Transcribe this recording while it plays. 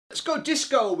Let's go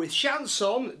disco with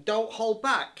Chanson, Don't Hold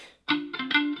Back.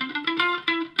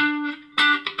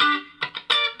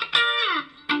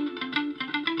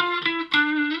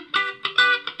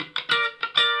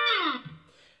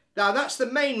 Now that's the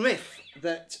main riff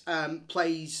that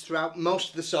plays throughout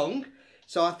most of the song.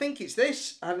 So I think it's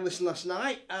this. I had a listen last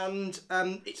night, and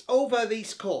it's over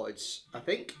these chords, I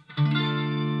think.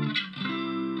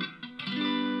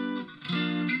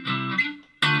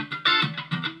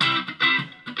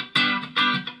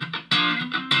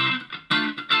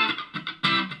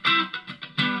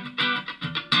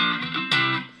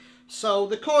 So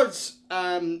the chords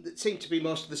that seem to be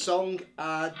most of the song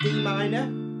are D minor,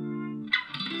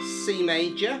 C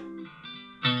major,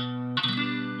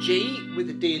 G with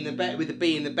the D in the with the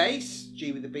B in the bass,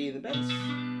 G with the B in the bass,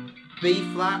 B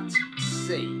flat,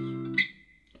 C.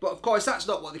 But of course that's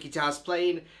not what the guitar's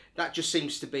playing, that just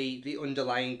seems to be the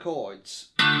underlying chords.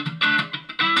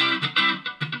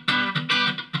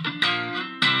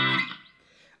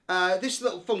 This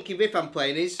little funky riff I'm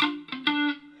playing is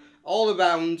all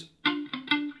around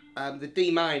the D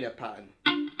minor pattern.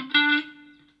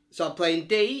 So I'm playing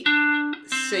D,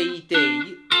 C,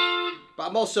 D, but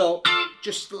I'm also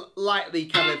just lightly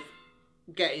kind of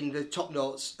getting the top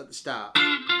notes at the start.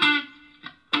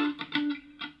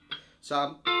 So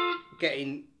I'm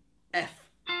getting F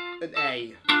and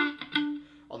A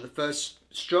on the first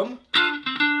strum.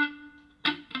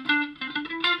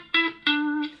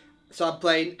 So I'm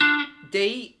playing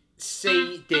D,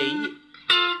 C, D,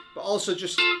 but also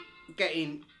just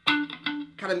getting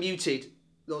kind of muted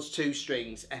those two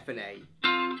strings, F and A.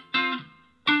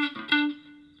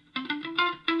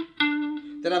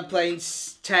 Then I'm playing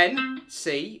 10,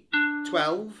 C,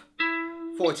 12,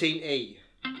 14, E.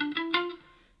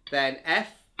 Then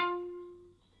F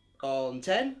on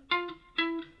 10,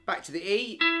 back to the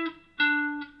E,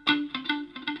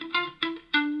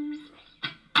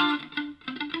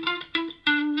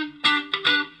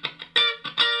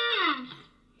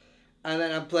 and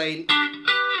then I'm playing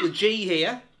the G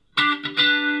here.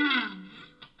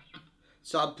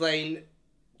 So I'm playing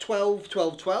 12,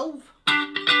 12, 12.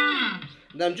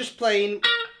 And I'm just playing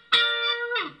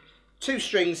two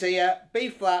strings here, B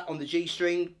flat on the G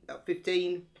string at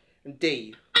 15 and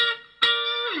D.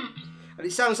 And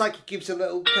it sounds like it gives a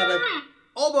little kind of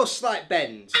almost slight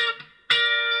bend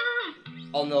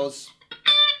on those.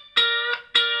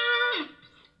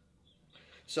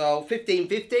 So 15,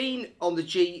 15 on the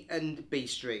G and B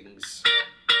strings.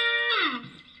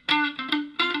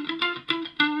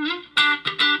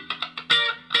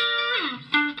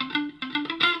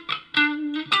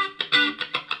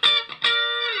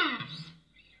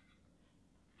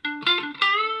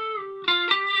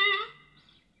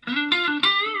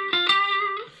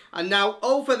 And now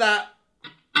over that,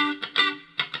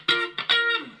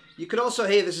 you can also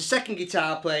hear there's a second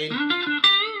guitar playing.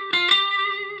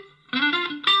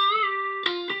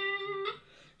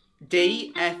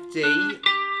 D, F, D,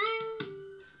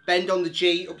 bend on the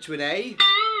G up to an A,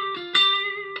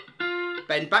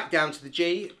 bend back down to the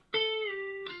G,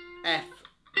 F,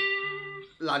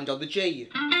 land on the G.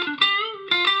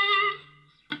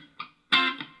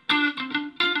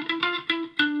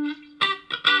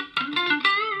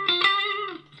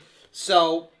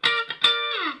 So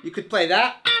you could play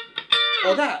that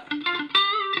or that.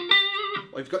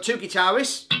 Or if you've got two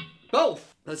guitarists,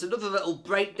 both. There's another little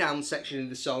breakdown section in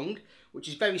the song, which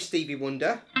is very Stevie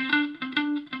Wonder.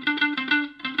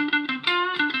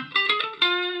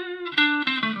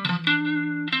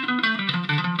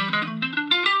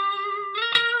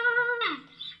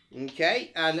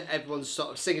 Okay, and everyone's sort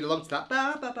of singing along to that.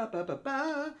 Ba, ba, ba, ba, ba,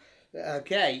 ba.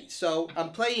 Okay, so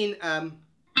I'm playing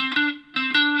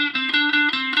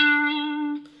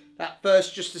that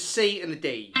first, just a C and a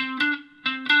D.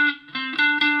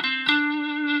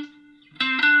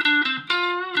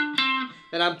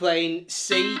 Then I'm playing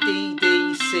C, D,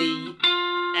 D, C,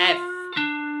 F,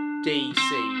 D,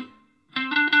 C.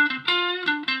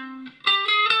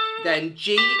 Then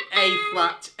G, A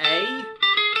flat, A.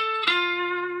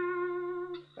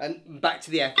 And back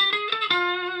to the F.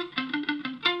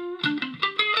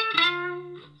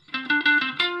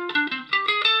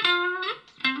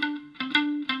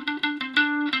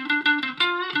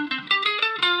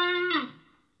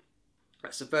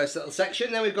 That's the first little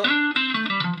section. Then we've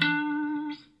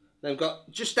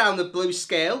got just down the blues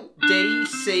scale, D,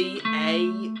 C,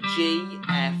 A, G,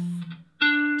 F,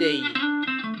 D.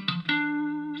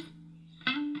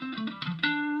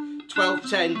 12,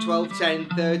 10, 12, 10,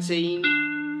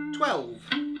 13, 12.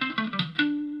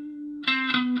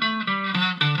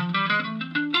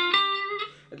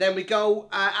 And then we go,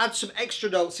 add some extra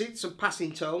notes in, some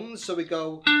passing tones. So we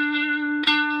go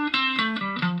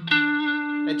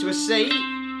a C,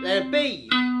 then a B,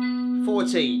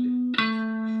 14,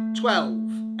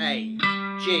 12, A,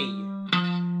 G,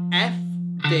 F,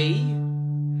 D,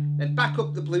 then back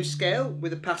up the blues scale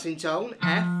with a passing tone,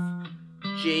 F,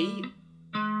 G,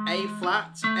 A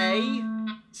flat, A,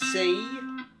 C,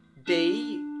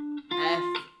 D, F,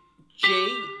 G,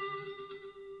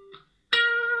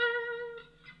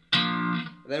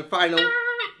 and then final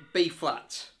B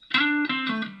flat.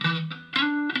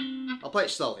 I'll play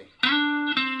it slowly.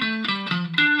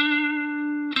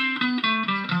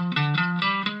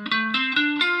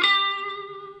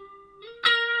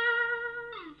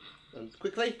 And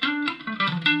quickly.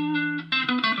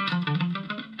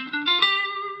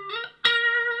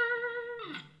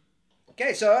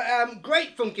 Okay, so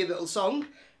great funky little song.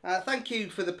 Thank you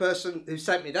for the person who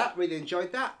sent me that. Really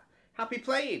enjoyed that. Happy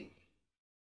playing.